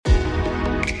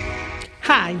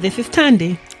Hi, this is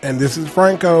Tunde. And this is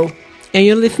Franco. And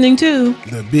you're listening to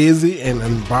The Busy and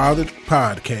Unbothered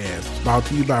podcast, brought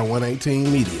to you by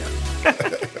 118 Media.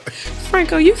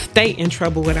 Franco, you stay in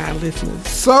trouble with our listeners.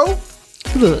 So?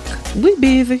 Look, we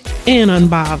busy and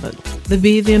unbothered. The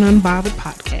Busy and Unbothered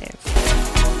podcast.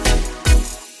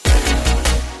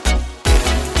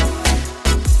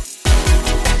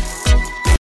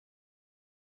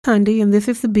 Tunde, and this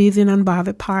is the Busy and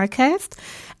Unbothered podcast.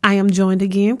 I am joined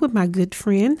again with my good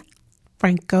friend,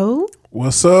 Franco.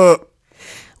 What's up?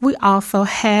 We also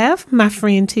have my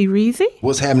friend T. Reezy.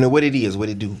 What's happening? What it is? What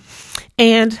it do?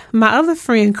 And my other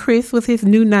friend, Chris, with his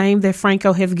new name that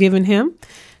Franco has given him,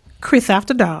 Chris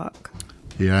After Dog.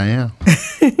 Here I am.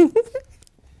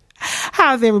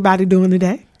 How's everybody doing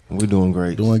today? We're doing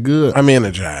great. Doing good. I'm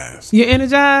energized. You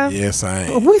energized? Yes, I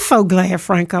am. We're so glad,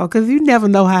 Franco, because you never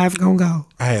know how it's going to go.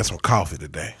 I had some coffee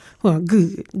today. Well,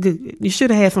 good. You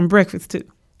should have had some breakfast, too.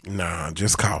 Nah,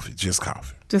 just coffee. Just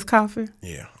coffee?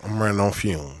 Yeah, I'm running on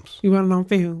fumes. You running on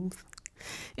fumes.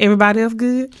 Everybody else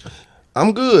good?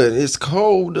 I'm good. It's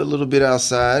cold a little bit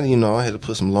outside. You know, I had to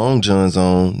put some long johns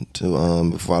on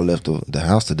to before I left the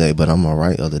house today, but I'm all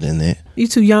right other than that. You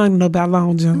too young to know about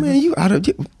long johns. Man,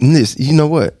 you know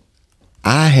what?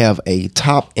 I have a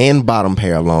top and bottom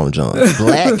pair of long johns,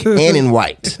 black and in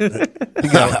white.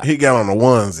 He got on the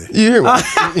onesie. You hear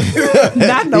me?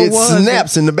 Not no It onesie.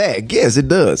 snaps in the back. Yes, it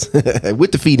does.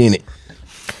 With the feet in it.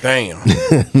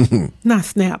 Damn. Not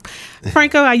snap.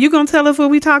 Franco, are you going to tell us what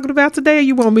we're talking about today, or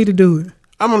you want me to do it?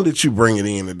 I'm going to let you bring it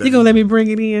in today. You going to let me bring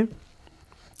it in?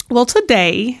 Well,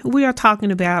 today we are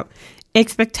talking about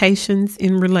expectations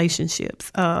in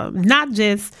relationships. Not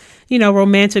just,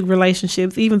 romantic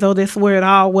relationships, even though that's where it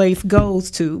always goes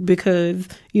to, because,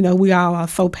 we all are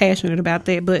so passionate about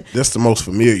that. But that's the most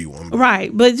familiar one.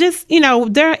 Right. But just,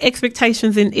 there are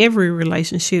expectations in every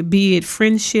relationship, be it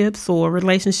friendships or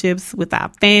relationships with our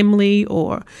family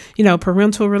or,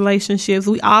 parental relationships.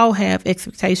 We all have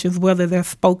expectations, whether they're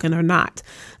spoken or not.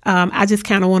 I just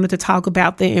kind of wanted to talk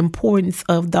about the importance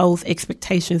of those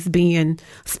expectations being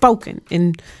spoken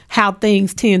and how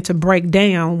things tend to break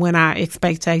down when our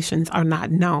expectations are not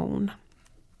known.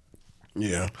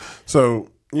 Yeah. So,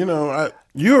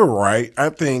 you're right. I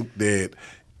think that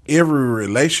every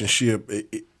relationship,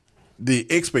 the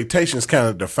expectations kind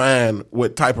of define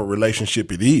what type of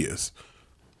relationship it is.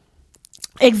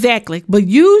 Exactly. But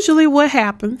usually what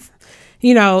happens,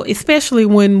 especially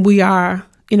when we are,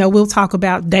 we'll talk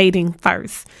about dating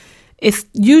first. It's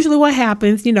usually what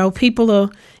happens,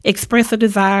 people express a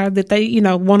desire that they,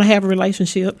 want to have a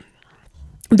relationship.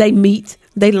 They meet,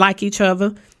 they like each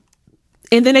other,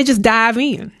 and then they just dive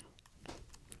in.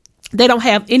 They don't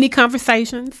have any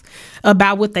conversations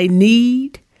about what they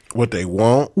need, what they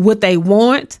want, what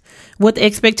the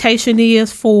expectation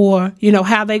is for,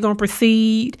 how they're going to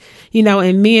proceed,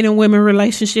 in men and women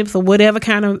relationships or whatever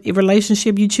kind of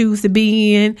relationship you choose to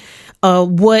be in,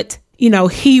 what,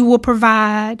 he will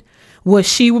provide, what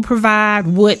she will provide,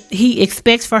 what he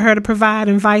expects for her to provide,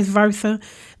 and vice versa.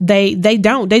 They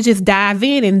don't. They just dive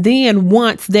in, and then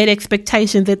once that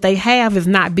expectation that they have is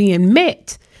not being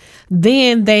met,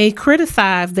 then they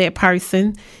criticize that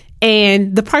person,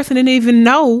 and the person didn't even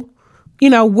know,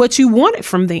 what you wanted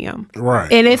from them. Right.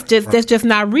 And that's just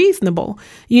not reasonable.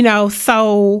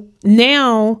 So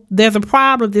now there's a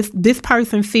problem. This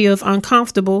person feels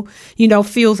uncomfortable,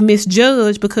 feels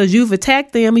misjudged because you've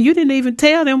attacked them and you didn't even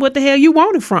tell them what the hell you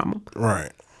wanted from them.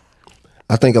 Right.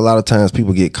 I think a lot of times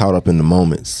people get caught up in the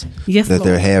moments that Lord.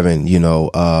 They're having,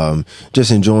 just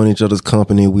enjoying each other's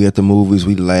company. We at the movies,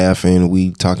 we laughing,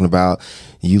 we talking about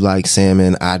you like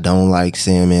salmon, I don't like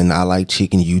salmon, I like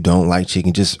chicken, you don't like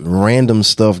chicken, just random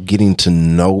stuff, getting to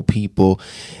know people.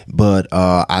 But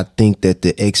I think that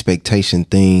the expectation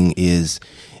thing is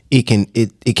it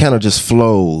kind of just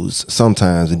flows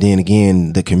sometimes. And then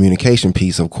again, the communication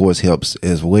piece, of course, helps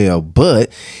as well.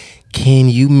 But can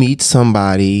you meet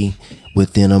somebody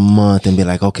within a month and be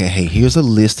like, okay, hey, here's a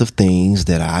list of things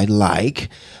that I like.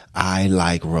 I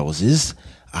like roses.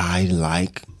 I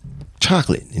like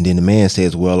chocolate. And then the man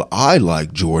says, well, I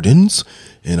like Jordans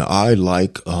and I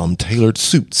like tailored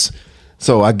suits.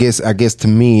 So I guess to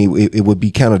me, it would be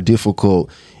kind of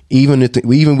difficult, even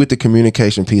with the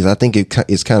communication piece. I think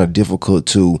it's kind of difficult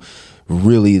to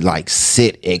really like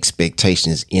set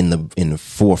expectations in the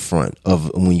forefront of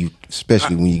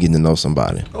especially when you're getting to know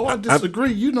somebody. Oh, I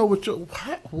disagree. You know what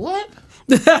what?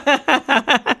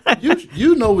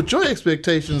 you know what your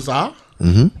expectations are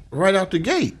right out the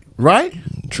gate, right?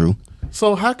 True.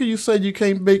 So how can you say you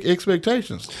can't make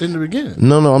expectations in the beginning?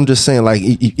 No, I'm just saying, like,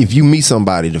 if you meet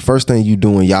somebody, the first thing you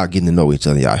doing, y'all getting to know each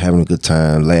other, y'all having a good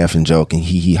time, laughing, joking,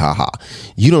 hee ha ha.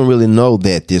 You don't really know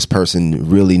that this person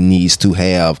really needs to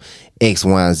have X,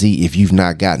 Y, and Z if you've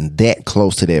not gotten that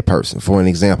close to that person. For an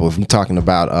example, if we're talking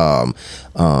about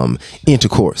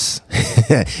intercourse,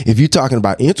 if you're talking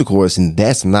about intercourse and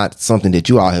that's not something that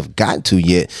you all have gotten to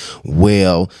yet,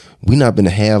 well, we're not going to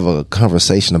have a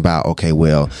conversation about, okay,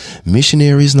 well,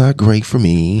 missionary is not great for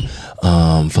me.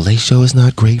 Fellatio is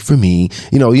not great for me.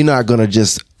 You know, you're not going to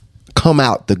just come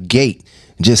out the gate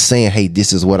just saying, hey,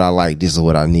 this is what I like, this is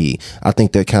what I need. I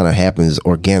think that kind of happens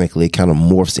organically. It kind of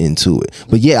morphs into it.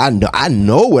 But yeah, I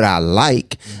know what I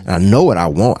like. I know what I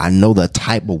want. I know the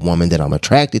type of woman that I'm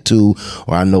attracted to,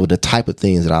 or I know the type of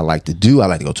things that I like to do. I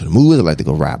like to go to the movies. I like to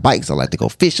go ride bikes. I like to go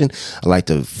fishing. I like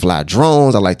to fly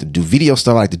drones. I like to do video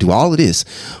stuff. I like to do all of this.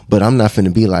 But I'm not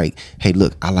finna be like, hey,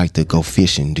 look, I like to go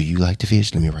fishing. Do you like to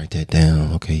fish? Let me write that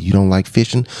down. Okay, you don't like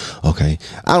fishing? Okay.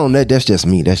 I don't know. That's just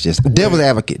me. That's just devil's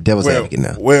advocate. Devil's advocate now.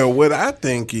 Well, what I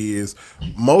think is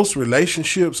most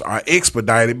relationships are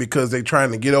expedited because they're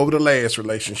trying to get over the last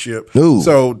relationship. Ooh.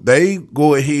 So they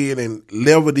go ahead and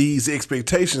level these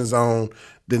expectations on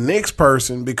the next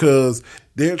person because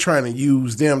they're trying to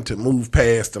use them to move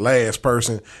past the last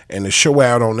person and to show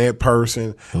out on that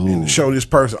person. Ooh. And to show this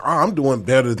person, oh, I'm doing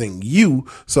better than you.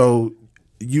 So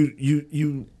you're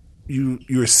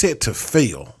set to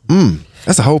fail.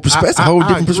 That's a whole perspective. A whole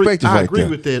different perspective. I right agree there.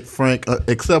 with that, Frank,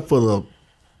 except for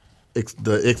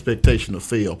the expectation to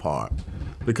fail part,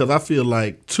 because I feel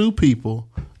like two people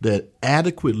that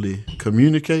adequately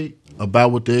communicate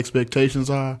about what their expectations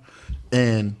are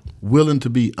and willing to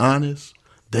be honest,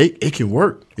 it can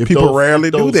work. People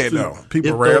rarely do that, though.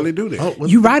 People rarely do that.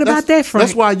 You right about that, Frank.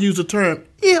 That's why I use the term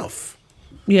if.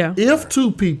 Yeah. If two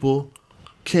people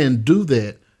can do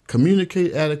that,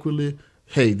 communicate adequately,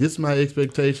 hey, this is my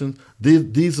expectations.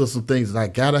 These are some things that I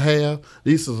gotta have.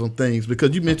 These are some things,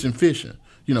 because you mentioned fishing.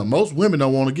 You know, most women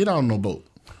don't want to get on no boat.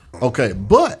 Okay,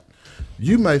 but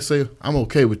you may say, I'm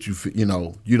okay with you, you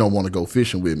know, you don't want to go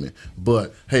fishing with me.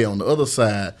 But, hey, on the other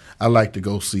side, I like to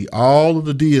go see all of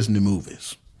the Disney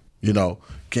movies. You know,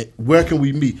 where can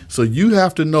we meet? So you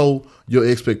have to know your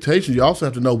expectations. You also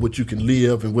have to know what you can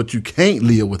live and what you can't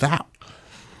live without.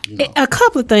 You know? A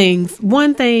couple of things.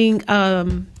 One thing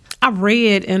I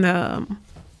read in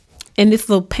this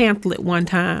little pamphlet one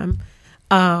time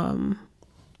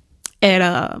at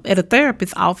a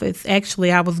therapist's office.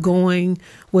 Actually, I was going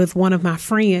with one of my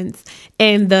friends,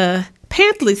 and the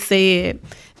pamphlet said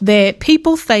that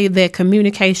people say that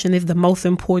communication is the most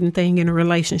important thing in a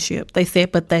relationship. They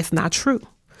said, but that's not true.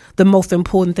 The most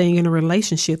important thing in a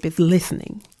relationship is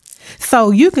listening. So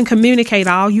you can communicate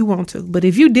all you want to, but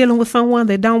if you're dealing with someone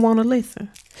that don't want to listen,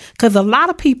 because a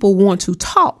lot of people want to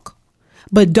talk,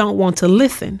 but don't want to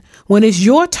listen. When it's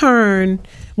your turn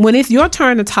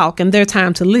to talk and their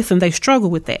time to listen, they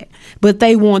struggle with that. But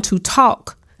they want to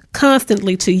talk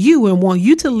constantly to you and want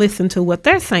you to listen to what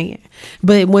they're saying.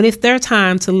 But when it's their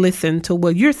time to listen to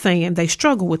what you're saying, they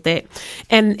struggle with that.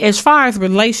 And as far as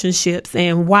relationships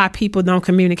and why people don't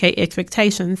communicate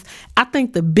expectations, I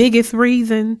think the biggest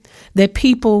reason that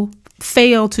people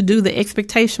fail to do the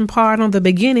expectation part on the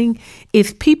beginning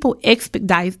is people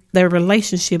expedite their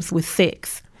relationships with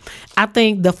sex. I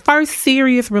think the first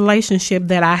serious relationship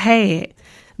that I had,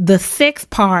 the sex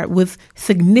part was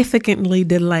significantly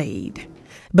delayed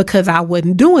because I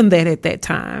wasn't doing that at that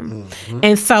time. Mm-hmm.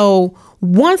 And so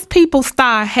once people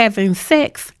start having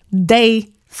sex, they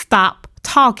stop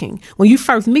talking. When you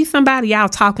first meet somebody, y'all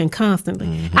talking constantly.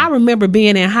 Mm-hmm. I remember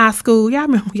being in high school. Y'all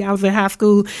remember y'all was in high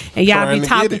school and y'all be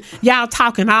talking. Y'all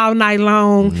talking all night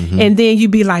long, and then you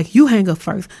be like, "You hang up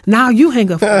first. Now you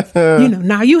hang up first.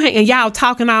 Now you hang." And y'all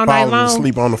talking all night long. Falling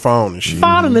asleep on the phone and shit.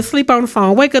 Falling asleep on the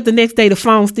phone. Wake up the next day, the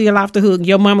phone's still off the hook.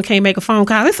 Your mama can't make a phone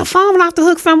call. It's a phone off the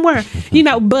hook somewhere.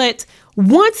 But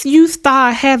once you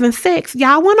start having sex,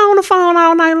 y'all went on the phone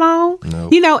all night long.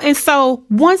 Nope. And so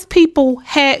once people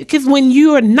because when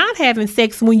you're not having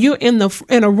sex, when you're in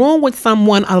a room with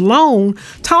someone alone,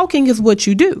 talking is what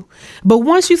you do. But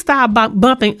once you start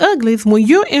bumping uglies, when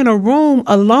you're in a room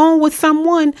alone with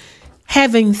someone,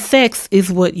 having sex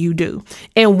is what you do.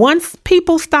 And once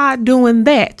people start doing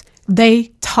that,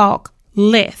 they talk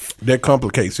less. That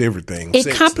complicates everything. It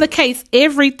complicates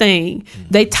everything. Mm-hmm.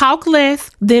 They talk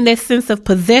less, then that sense of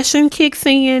possession kicks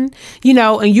in,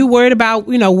 and you worried about,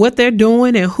 what they're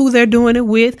doing and who they're doing it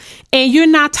with. And you're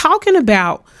not talking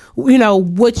about,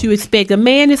 what you expect. A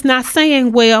man is not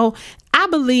saying, well, I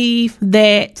believe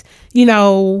that,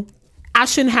 I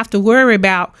shouldn't have to worry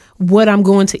about what I'm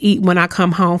going to eat when I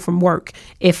come home from work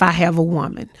if I have a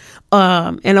woman.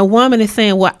 And a woman is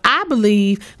saying, well, I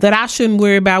believe that I shouldn't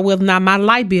worry about whether or not my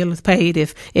light bill is paid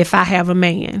if I have a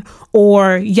man.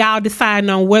 Or y'all deciding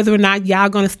on whether or not y'all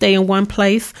going to stay in one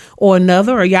place or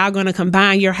another, or y'all going to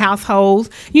combine your households.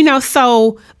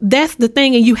 So that's the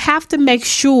thing. And you have to make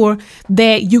sure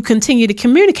that you continue to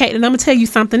communicate. And I'm going to tell you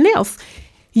something else.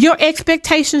 Your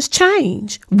expectations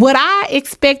change. What I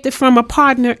expected from a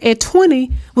partner at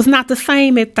 20 was not the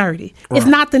same at 30. Right. It's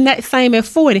not the same at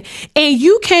 40. And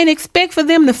you can't expect for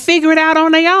them to figure it out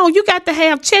on their own. You got to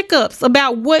have checkups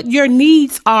about what your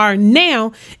needs are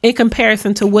now in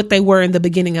comparison to what they were in the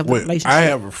beginning of the relationship. I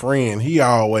have a friend. He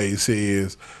always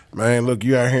says, man, look,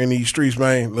 you out here in these streets,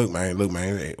 man. Look, man,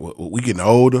 we getting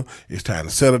older. It's time to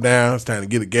settle down. It's time to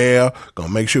get a gal. Gonna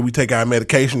make sure we take our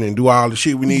medication and do all the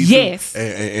shit we need. Yes.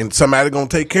 And somebody gonna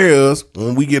take care of us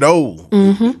when we get old.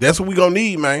 Mm-hmm. That's what we gonna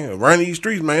need, man. Running these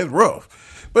streets, man, it's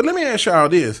rough. But let me ask y'all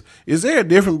this. Is there a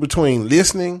difference between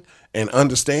listening and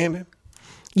understanding?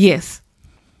 Yes,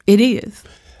 it is.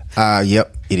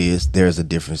 Yep, it is. There's a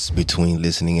difference between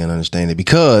listening and understanding,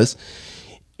 because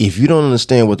if you don't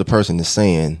understand what the person is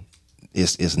saying,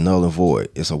 it's null and void.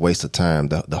 It's a waste of time.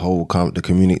 The whole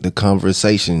the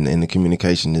conversation and the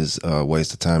communication is a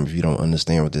waste of time if you don't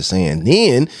understand what they're saying.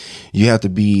 Then you have to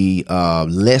be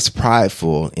less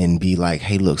prideful and be like,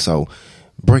 hey, look, so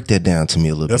break that down to me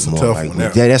a little bit more. That's a tough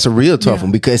one. That's a real tough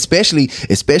one, because especially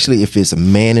if it's a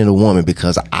man and a woman,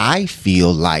 because I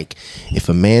feel like if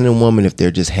a man and woman, if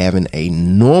they're just having a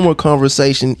normal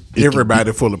conversation,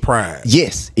 everybody full of pride.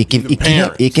 Yes, it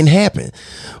can happen.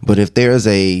 But if there's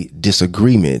a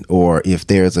disagreement or if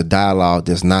there's a dialogue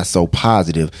that's not so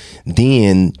positive,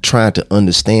 then trying to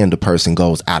understand the person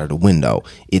goes out of the window.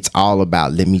 It's all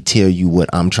about, let me tell you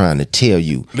what I'm trying to tell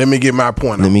you. Let me get my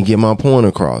point. Let me get my point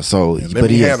across. So,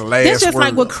 but that's just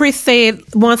like what Chris said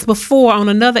once before on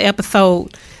another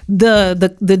episode.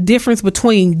 The difference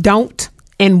between don't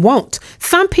and won't.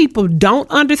 Some people don't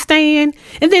understand,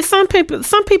 and then some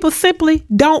people simply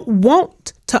don't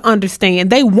want to understand.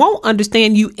 They won't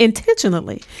understand you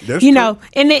intentionally. That's true.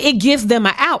 And it gives them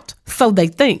an out, so they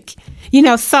think.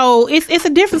 So it's a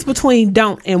difference between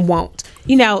don't and won't.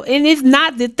 And it's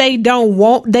not that they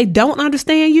don't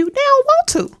understand you. They don't want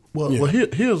to. Well,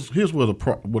 here's where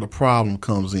the problem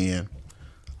comes in.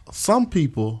 Some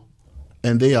people,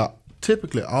 and they are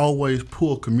typically always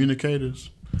poor communicators,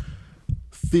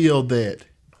 feel that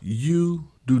you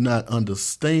do not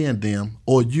understand them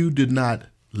or you did not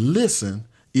listen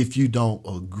if you don't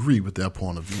agree with their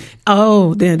point of view.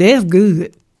 Oh, then that's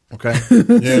good. Okay?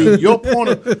 See, your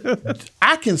point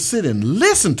I can sit and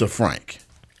listen to Frank,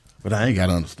 but I ain't got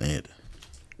to understand it.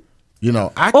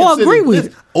 I can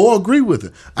agree with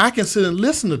it. I can sit and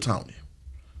listen to Tony,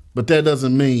 but that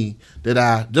doesn't mean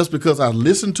that just because I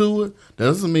listen to it, that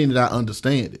doesn't mean that I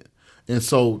understand it. And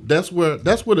so that's where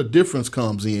the difference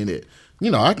comes in. A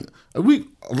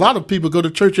lot of people go to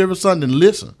church every Sunday and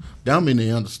listen. That don't mean they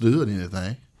understood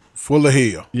anything. Full of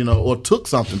hell, or took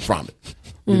something from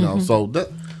it. So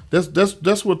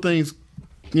that's where things,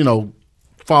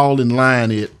 fall in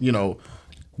line.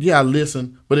 Yeah, I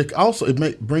listen, but it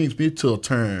brings me to a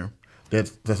term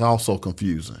that's also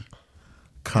confusing: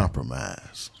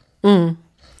 compromise.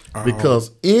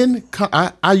 Because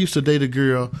I used to date a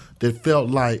girl that felt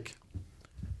like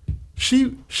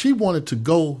she wanted to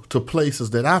go to places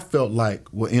that I felt like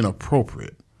were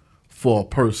inappropriate for a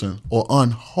person or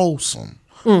unwholesome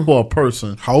for a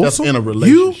person that's in a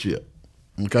relationship.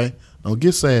 Okay? Don't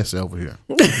get sassy over here.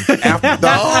 After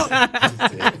dog.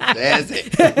 That's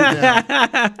it.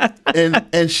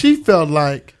 And she felt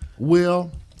like,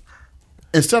 well,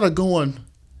 instead of going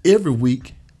every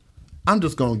week, I'm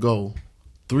just going to go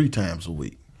 3 times a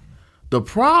week. The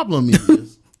problem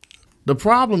is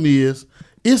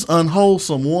it's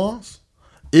unwholesome once.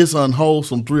 It's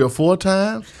unwholesome 3 or 4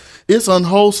 times. It's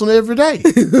unwholesome every day.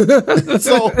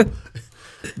 So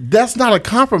that's not a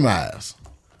compromise.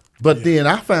 But then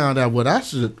I found out what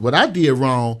I did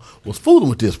wrong was fooling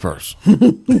with this person.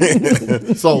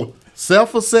 So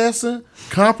self-assessing,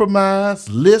 compromise,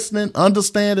 listening,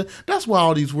 understanding, that's why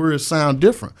all these words sound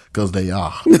different, because they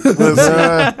are.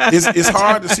 It's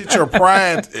hard to sit your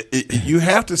pride. You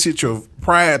have to sit your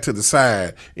pride to the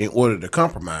side in order to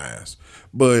compromise.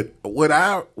 But what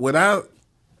I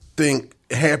think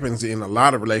happens in a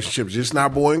lot of relationships, just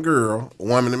not boy and girl,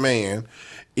 woman and man,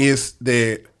 is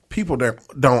that people that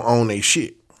don't own their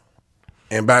shit.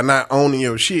 And by not owning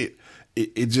your shit,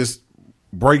 it just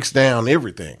breaks down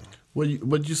everything. Well,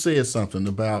 you said something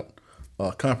about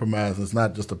compromising. It's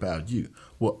not just about you.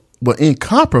 Well, in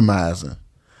compromising,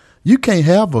 you can't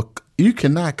have you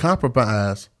cannot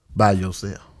compromise by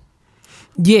yourself.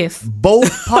 Yes.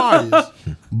 Both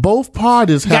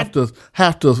parties have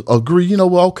to agree. You know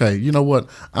what? Okay. You know what?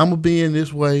 I'm gonna be in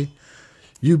this way.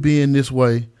 You be in this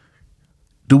way.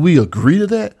 Do we agree to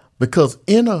that? Because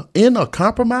in a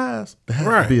compromise, there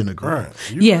has to be an agreement.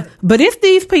 Right. But it's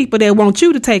these people that want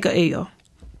you to take a L.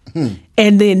 And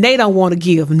then they don't want to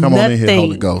give Come nothing. on in here,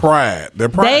 Holy Ghost. Pride. They're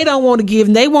pride. They don't want to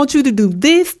give. They want you to do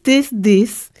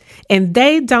this, and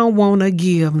they don't want to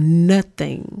give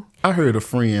nothing. I heard a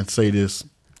friend say this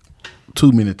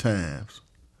too many times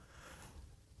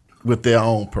with their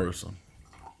own person.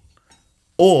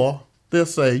 Or they'll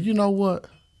say, you know what?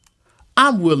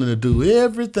 I'm willing to do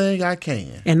everything I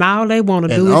can. And all they want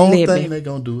to do is the only let thing me. they're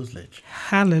going to do is let you.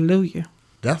 Hallelujah.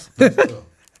 That's tough.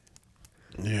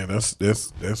 Yeah,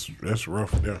 that's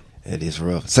rough there. It is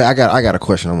rough. So I got a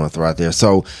question I'm gonna throw out there.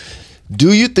 So,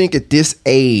 do you think at this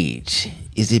age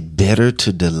is it better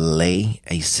to delay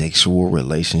a sexual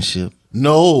relationship?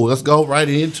 No, let's go right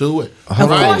into it.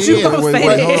 Hold on. Wait, hold on,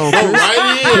 Go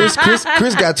right in.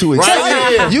 Chris got too excited.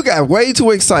 Right in. You got way too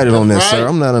excited on that, Right. sir.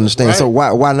 I'm not understanding. Right. So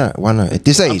why not? Why not at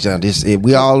this age?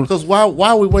 We all. Because why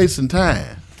are we wasting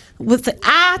time?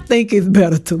 I think it's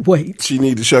better to wait. She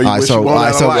need to show you All right, what so she want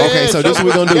out of life. okay, so this is what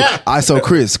we're gonna do. Yeah. All right, so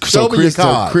Chris, Show me your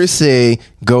cards. Chris said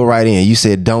go right in. You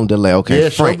said don't delay. Okay, Yeah,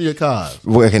 show Frank. me your cards.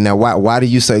 Well, okay, now why do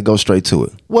you say go straight to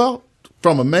it? Well,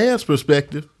 from a man's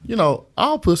perspective,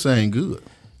 all pussy ain't good.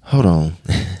 Hold on.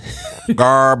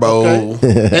 Garbo.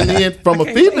 Okay? And then from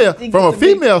a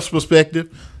female's perspective,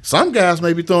 some guys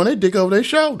may be throwing their dick over their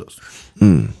shoulders.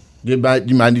 You might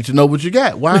need to know what you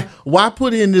got. Why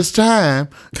put in this time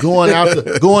going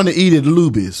to eat at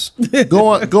Luby's,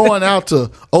 going out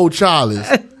to Old Charlie's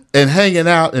and hanging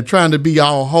out and trying to be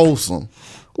all wholesome?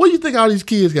 Where do you think all these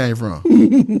kids came from?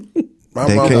 My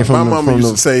They mama, came from my the- mama from used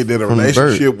the- to say that a from the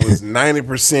relationship was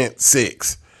 90%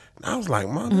 sex. And I was like,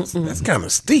 Mom, that's kind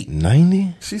of steep.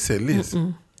 90? She said,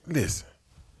 listen,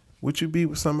 would you be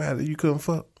with somebody you couldn't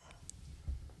fuck?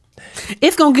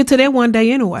 It's gonna get to that one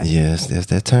day anyway. Yes, that's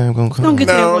that time gonna come. Don't get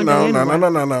to that No. one day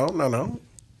anyway.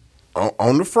 No.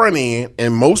 On the front end,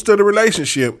 and most of the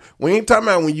relationship, we ain't talking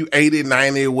about when you 80,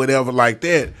 90, or whatever like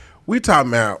that. We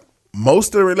talking about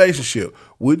most of the relationship.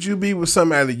 Would you be with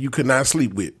somebody you could not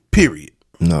sleep with? Period.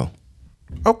 No.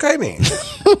 Okay then.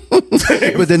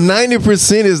 But the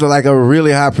 90% is like a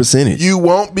really high percentage. You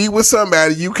won't be with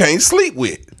somebody you can't sleep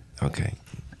with. Okay.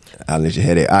 I'll let you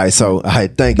have it. All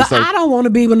right, thank you. But I don't want to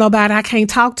be with nobody I can't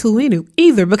talk to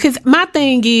either. Because my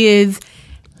thing is,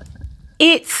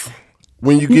 it's.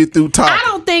 When you get through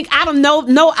talking.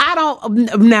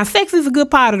 Now, sex is a good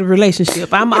part of the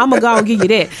relationship. I'm going to go and give you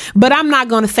that. But I'm not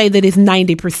going to say that it's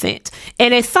 90%.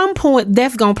 And at some point,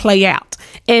 that's going to play out.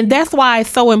 And that's why it's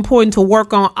so important to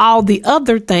work on all the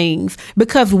other things.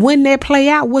 Because when they play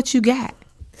out, what you got?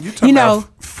 You talking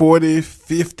about 40,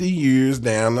 50 years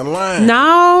down the line.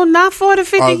 No, not 40,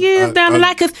 50 years down the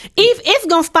line. Because it's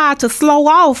going to start to slow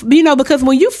off, because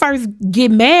when you first get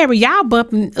married, y'all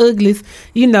bumping uglies,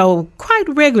 quite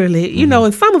regularly. In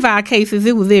some of our cases,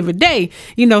 it was every day.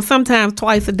 Sometimes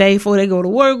twice a day before they go to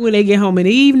work, when they get home in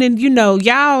the evening,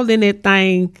 y'all in that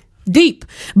thing deep.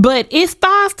 But it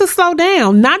starts to slow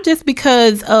down, not just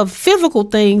because of physical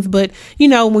things, but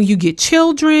when you get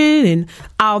children and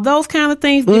all those kind of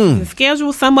things, different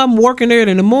schedule. Some of them working early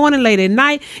in the morning, late at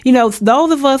night.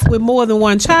 Those of us with more than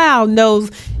one child knows,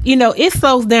 it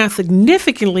slows down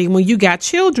significantly when you got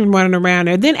children running around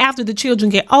there. Then after the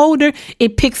children get older,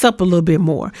 it picks up a little bit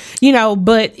more,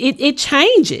 but it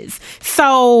changes.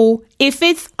 So if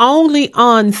it's only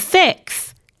on sex,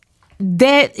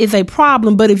 that is a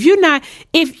problem. But if you're not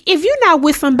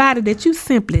with somebody that you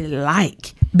simply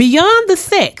like beyond the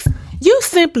sex, you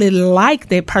simply like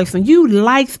that person, you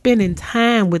like spending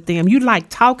time with them, you like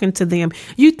talking to them,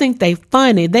 you think they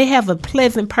funny, they have a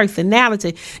pleasant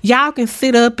personality, y'all can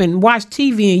sit up and watch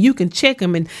TV and you can check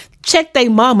them and check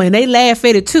their mama and they laugh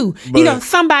at it too. But,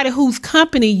 somebody whose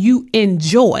company you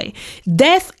enjoy.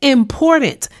 That's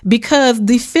important because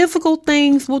the physical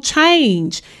things will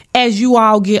change as you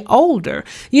all get older.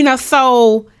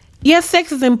 So yes,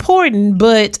 sex is important,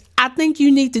 but I think you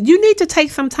need to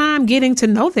take some time getting to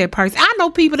know that person. I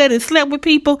know people that have slept with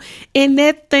people and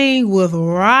that thing was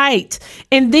right.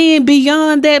 And then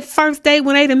beyond that first date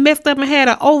when they done messed up and had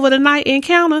an over the night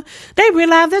encounter, they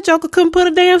realized that joker couldn't put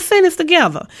a damn sentence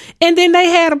together. And then they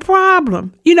had a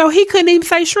problem. He couldn't even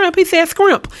say shrimp. He said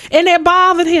scrimp. And that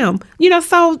bothered him.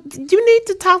 So you need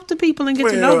to talk to people and get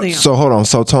to know them. So hold on.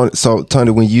 So Tony,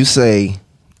 when you say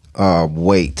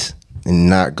wait and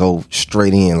not go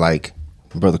straight in like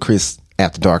Brother Chris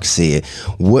After Dark said,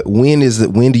 when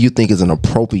do you think is an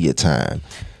appropriate time?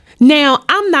 Now,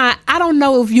 I don't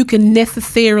know if you can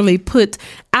necessarily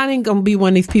I ain't going to be one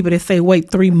of these people that say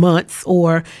wait 3 months,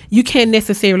 or you can't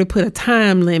necessarily put a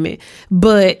time limit.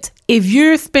 But if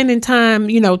you're spending time,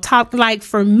 talk, like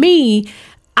for me,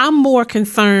 I'm more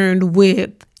concerned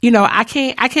with, I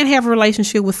can't have a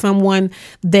relationship with someone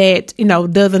that,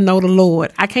 doesn't know the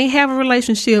Lord. I can't have a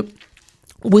relationship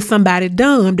with somebody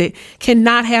dumb that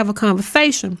cannot have a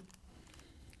conversation.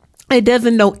 It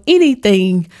doesn't know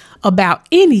anything about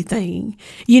anything,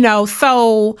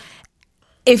 so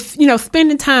if,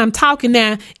 spending time talking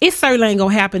now, it certainly ain't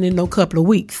gonna happen in no couple of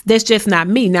weeks. That's just not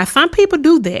me. Now, some people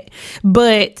do that,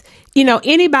 but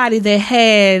anybody that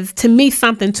has, to me,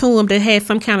 something to them that has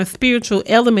some kind of spiritual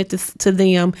element to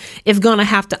them is going to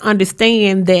have to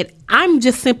understand that I'm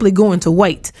just simply going to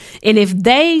wait. And if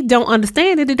they don't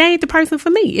understand it, they ain't the person for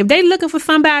me. If they looking for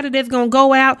somebody that's going to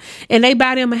go out and they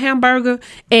buy them a hamburger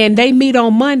and they meet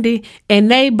on Monday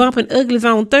and they bumping uglies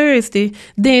on Thursday,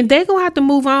 then they're going to have to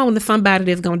move on to somebody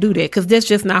that's going to do that, because that's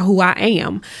just not who I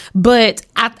am. But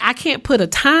I can't put a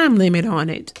time limit on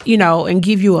it, and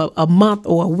give you a month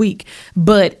or a week.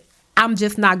 But I'm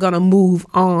just not going to move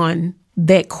on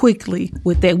that quickly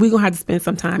with that. We're gonna have to spend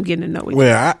some time getting to know each other.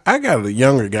 Well, I got a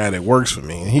younger guy that works for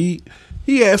me, and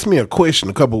he asked me a question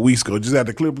a couple of weeks ago, just at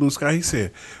the Clear Blue Sky. He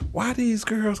said, "Why these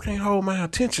girls can't hold my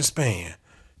attention span?"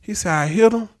 He said, "I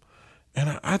hit them,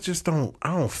 and I just don't.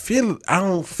 I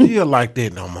don't feel like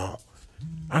that no more."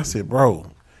 I said,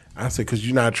 "Bro," I said, "'Cause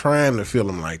you're not trying to feel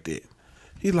them like that."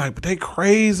 He's like, "But they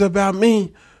crazy about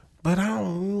me, but I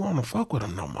don't want to fuck with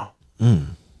them no more."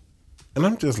 And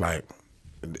I'm just like,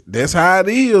 that's how it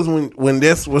is when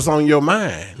that's what's on your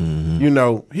mind.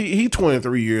 Mm-hmm. He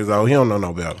 23 years old. He don't know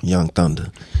no better. Young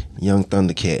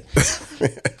Thundercat.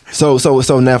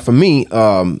 So now for me,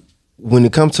 when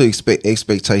it comes to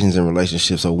expectations in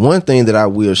relationships, so one thing that I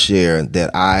will share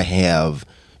that I have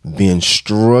been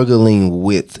struggling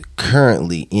with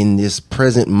currently in this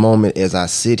present moment as I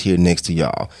sit here next to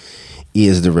y'all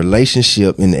is the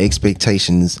relationship and the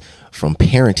expectations from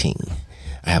parenting.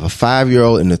 I have a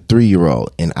 5-year-old and a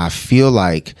 3-year-old, and I feel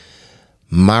like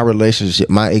my relationship,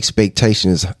 my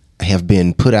expectations have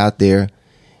been put out there,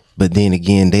 but then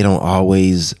again, they don't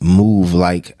always move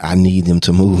like I need them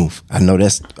to move. I know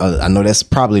that's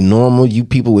probably normal. You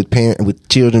people with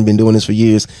children been doing this for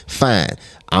years. Fine.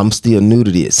 I'm still new to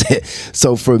this.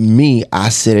 So for me, I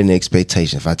set an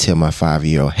expectation. If I tell my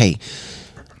 5-year-old, "Hey,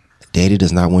 Daddy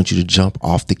does not want you to jump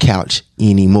off the couch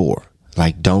anymore.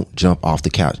 Like, don't jump off the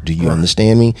couch. Do you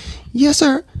understand me?" "Yes,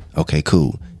 sir." "Okay,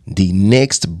 cool." The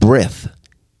next breath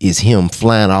is him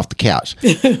flying off the couch.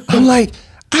 I'm like,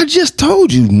 I just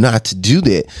told you not to do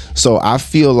that. So I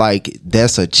feel like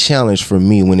that's a challenge for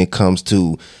me when it comes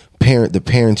to the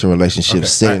parenting relationship.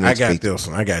 Okay. I got this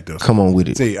one. Come on with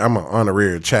it. See, I'm an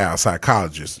honorary child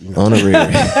psychologist.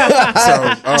 Honorary.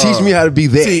 So, teach me how to be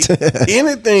that. See,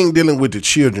 anything dealing with the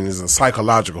children is a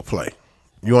psychological play.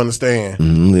 You understand?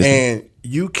 And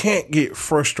you can't get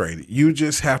frustrated. You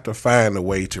just have to find a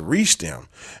way to reach them.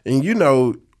 And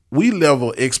we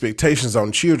level expectations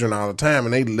on children all the time,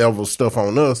 and they level stuff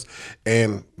on us,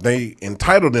 and they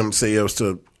entitle themselves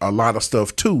to a lot of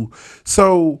stuff too.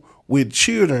 So with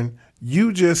children,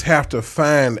 you just have to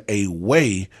find a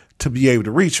way to be able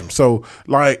to reach them. So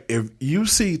like if you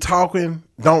see talking,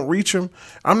 don't reach them.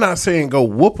 I'm not saying go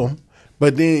whoop them.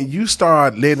 But then you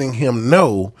start letting him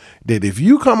know that if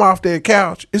you come off that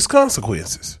couch, it's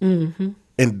consequences. Mm-hmm.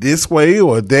 In this way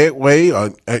or that way,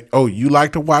 or you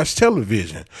like to watch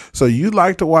television. So you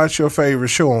like to watch your favorite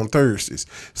show on Thursdays.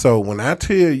 So when I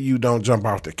tell you don't jump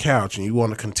off the couch and you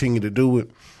want to continue to do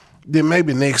it, then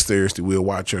maybe next Thursday we'll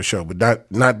watch your show, but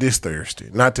not this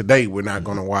Thursday. Not today. We're not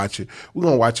going to watch it. We're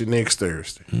going to watch it next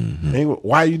Thursday. Mm-hmm. And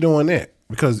why are you doing that?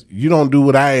 Because you don't do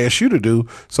what I asked you to do,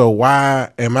 so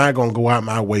why am I going to go out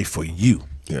my way for you?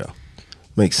 Yeah,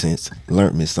 makes sense.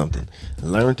 Learned to miss something.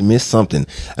 And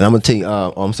I'm going to tell you,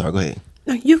 I'm sorry, go ahead.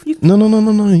 No, you. No,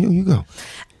 you go.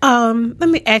 Let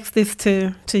me ask this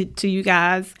to you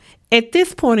guys. At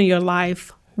this point in your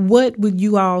life, what would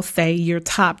you all say your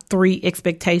top 3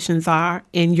 expectations are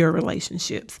in your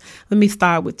relationships? Let me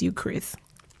start with you, Chris.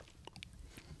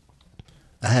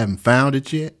 I haven't found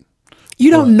it yet. You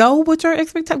don't know what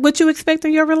you expect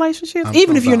in your relationships,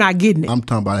 even if you're not getting it. I'm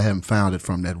talking about I haven't found it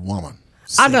from that woman.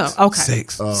 I know. Okay.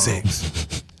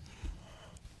 Six.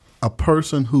 A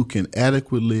person who can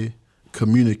adequately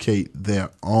communicate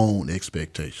their own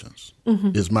expectations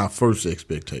is my first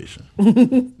expectation.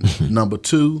 Number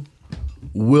 2,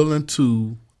 willing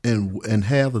to and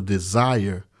have a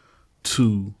desire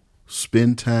to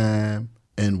spend time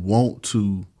and want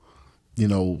to,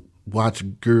 watch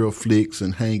girl flicks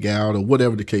and hang out or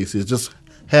whatever the case is. Just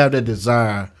have that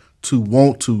desire to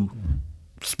want to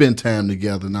spend time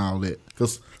together and all that.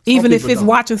 Because even if it's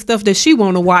watching stuff that she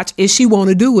want to watch, if she want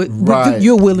to do it,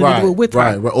 you're willing to do it with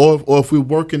her. Right. Or if we're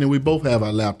working and we both have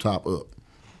our laptop up,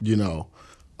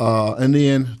 and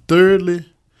then thirdly,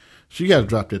 she got to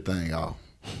drop that thing off.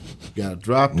 Got to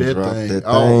drop that thing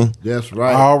off. That's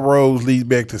right. All roads lead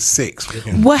back to sex.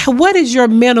 What is your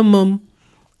minimum?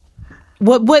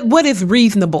 What is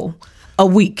reasonable a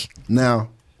week? Now,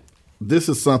 this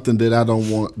is something that I don't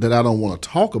want to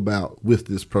talk about with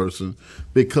this person,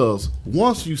 because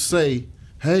once you say,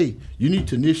 "Hey, you need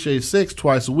to initiate sex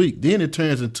twice a week," then it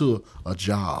turns into a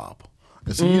job,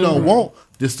 and so you don't want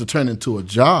this to turn into a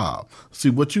job.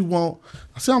 See, what you want?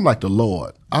 I sound like the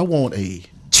Lord. I want a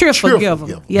cheerful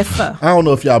giver. Yes, sir. I don't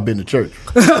know if y'all been to church.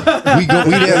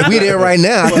 we there right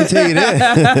now. I can tell you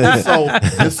that.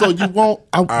 and so you want.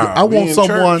 I want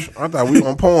someone. Church. I thought we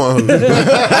on porn.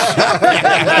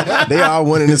 They all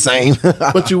one and the same.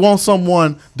 But you want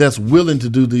someone that's willing to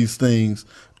do these things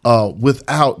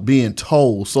without being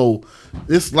told. So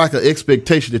it's like an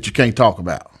expectation that you can't talk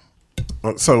about.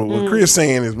 So what Chris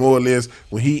saying is more or less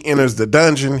when he enters the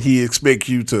dungeon, he expects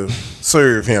you to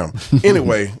serve him.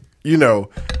 Anyway,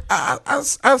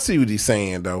 I see what he's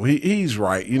saying though. He's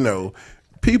right.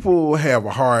 People have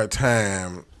a hard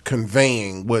time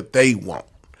conveying what they want,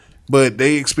 but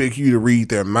they expect you to read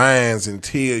their minds and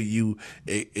tell you.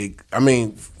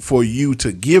 For you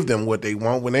to give them what they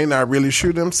want when they're not really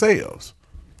sure themselves.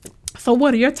 So,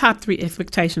 what are your top 3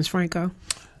 expectations, Franco?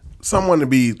 Someone to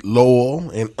be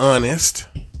loyal and honest.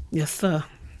 Yes, sir.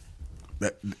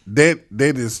 That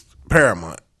is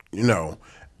paramount.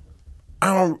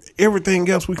 Everything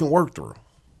else we can work through.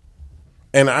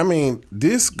 And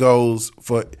this goes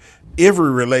for every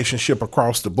relationship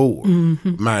across the board.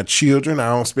 Mm-hmm. My children, I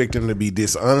don't expect them to be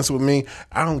dishonest with me.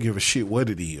 I don't give a shit what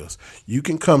it is. You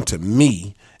can come to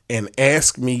me and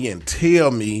ask me and tell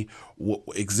me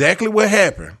exactly what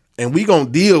happened, and we gonna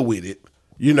deal with it.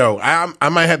 I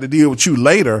might have to deal with you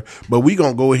later, but we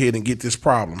gonna go ahead and get this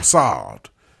problem solved.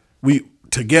 We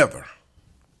together.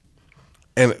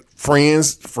 And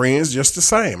friends just the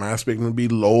same. I expect them to be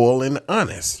loyal and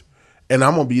honest. And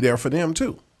I'm going to be there for them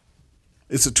too.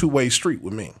 It's a 2-way street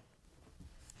with me.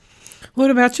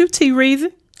 What about you, T.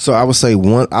 Reason? So I would say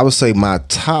my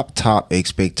top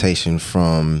expectation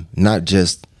from not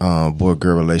just boy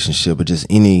girl relationship, but just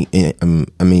any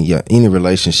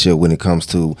relationship when it comes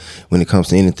to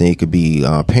anything. It could be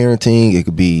parenting, it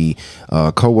could be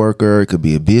a coworker, it could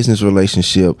be a business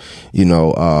relationship.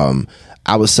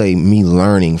 I would say me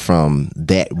learning from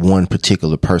that one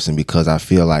particular person, because I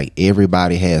feel like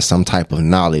everybody has some type of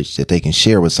knowledge that they can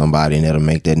share with somebody, and that'll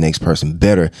make that next person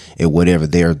better at whatever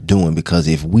they're doing. Because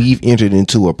if we've entered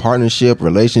into a partnership,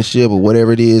 relationship, or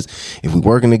whatever it is, if we're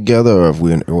working together, or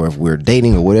if we're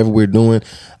dating, or whatever we're doing,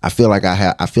 I feel like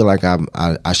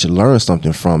I should learn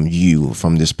something from you,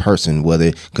 from this person,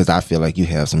 because I feel like you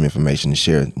have some information to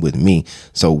share with me,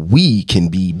 so we can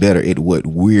be better at what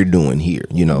we're doing here.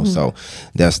 So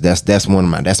that's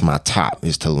my top,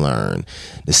 is to learn.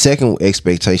 The second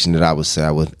expectation that I would say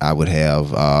I would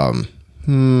have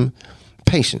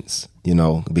patience.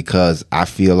 Because I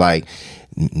feel like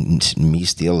me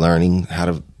still learning how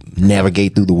to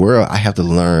navigate through the world, I have to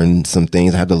learn some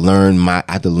things. I have to learn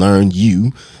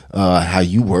you, how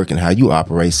you work and how you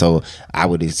operate. So I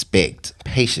would expect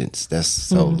patience.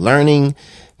 Learning,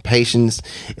 patience.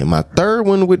 And my third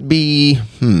one would be,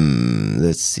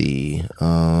 let's see.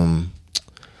 I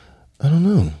don't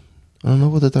know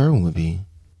what the third one would be.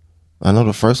 I know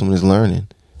the first one is learning,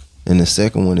 and the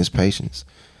second one is patience.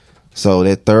 So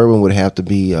that third one would have to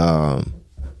be a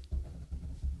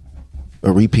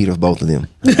repeat of both of them.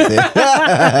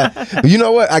 You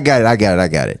know what? I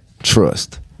got it.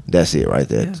 Trust. That's it right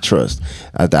there. Yeah. Trust.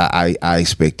 I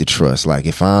expect the trust. Like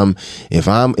if I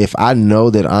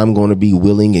know that I'm going to be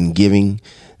willing and giving,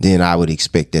 then I would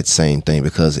expect that same thing.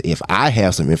 Because if I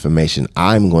have some information,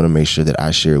 I'm going to make sure that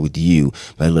I share it with you.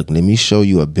 But look, let me show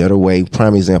you a better way.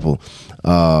 Prime example,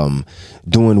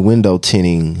 doing window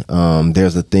tinting.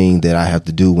 There's a thing that I have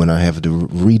to do when I have to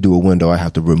redo a window. I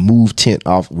have to remove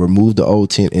the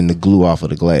old tint and the glue off of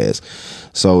the glass.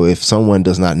 So if someone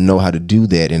does not know how to do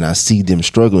that, and I see them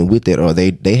struggling with that, or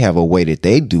they have a way that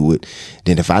they do it,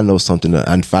 then if I know something,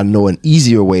 and if I know an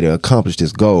easier way to accomplish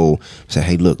this goal, say,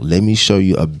 hey, look, let me show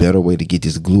you a better way to get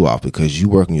this glue off, because you're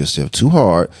working yourself too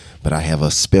hard, but I have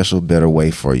a special, better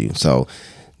way for you. So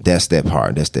that's that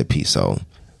part. That's that piece. So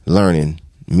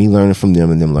me learning from them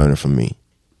and them learning from me.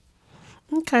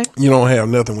 Okay. You don't have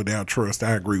nothing without trust.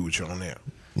 I agree with you on that.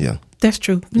 Yeah. That's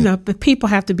true. But people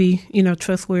have to be,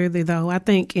 trustworthy though. I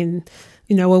think in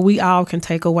what we all can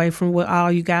take away from what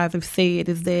all you guys have said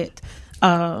is that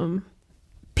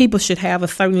people should have a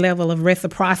certain level of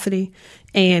reciprocity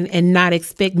and not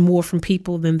expect more from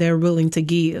people than they're willing to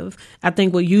give. I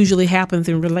think what usually happens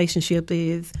in relationships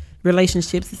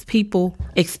is people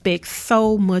expect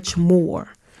so much more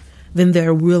than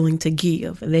they're willing to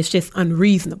give. And that's just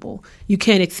unreasonable. You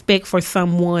can't expect for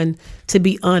someone to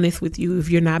be honest with you if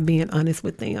you're not being honest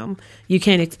with them. You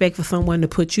can't expect for someone to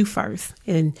put you first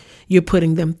and you're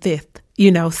putting them fifth.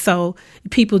 So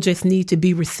people just need to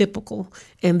be reciprocal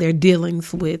in their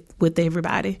dealings with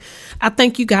everybody. I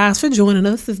thank you guys for joining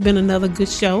us. It's been another good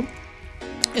show.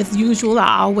 As usual,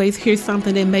 I always hear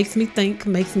something that makes me think,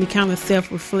 makes me kind of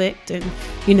self-reflect and,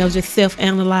 just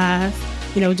self-analyze,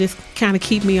 just kind of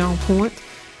keep me on point.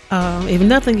 If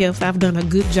nothing else, I've done a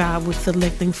good job with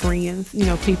selecting friends,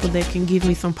 people that can give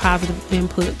me some positive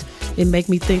input and make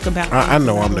me think about I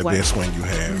know I'm the best one you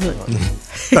have.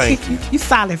 Thank you. You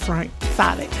solid, Frank.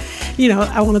 Solid.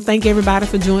 I want to thank everybody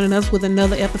for joining us with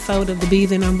another episode of the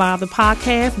Bees and Unbothered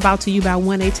podcast, brought to you by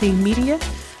 118 Media.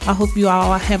 I hope you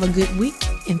all have a good week,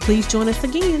 and please join us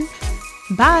again.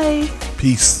 Bye.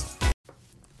 Peace.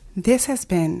 This has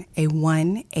been a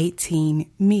 118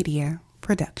 Media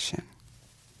production.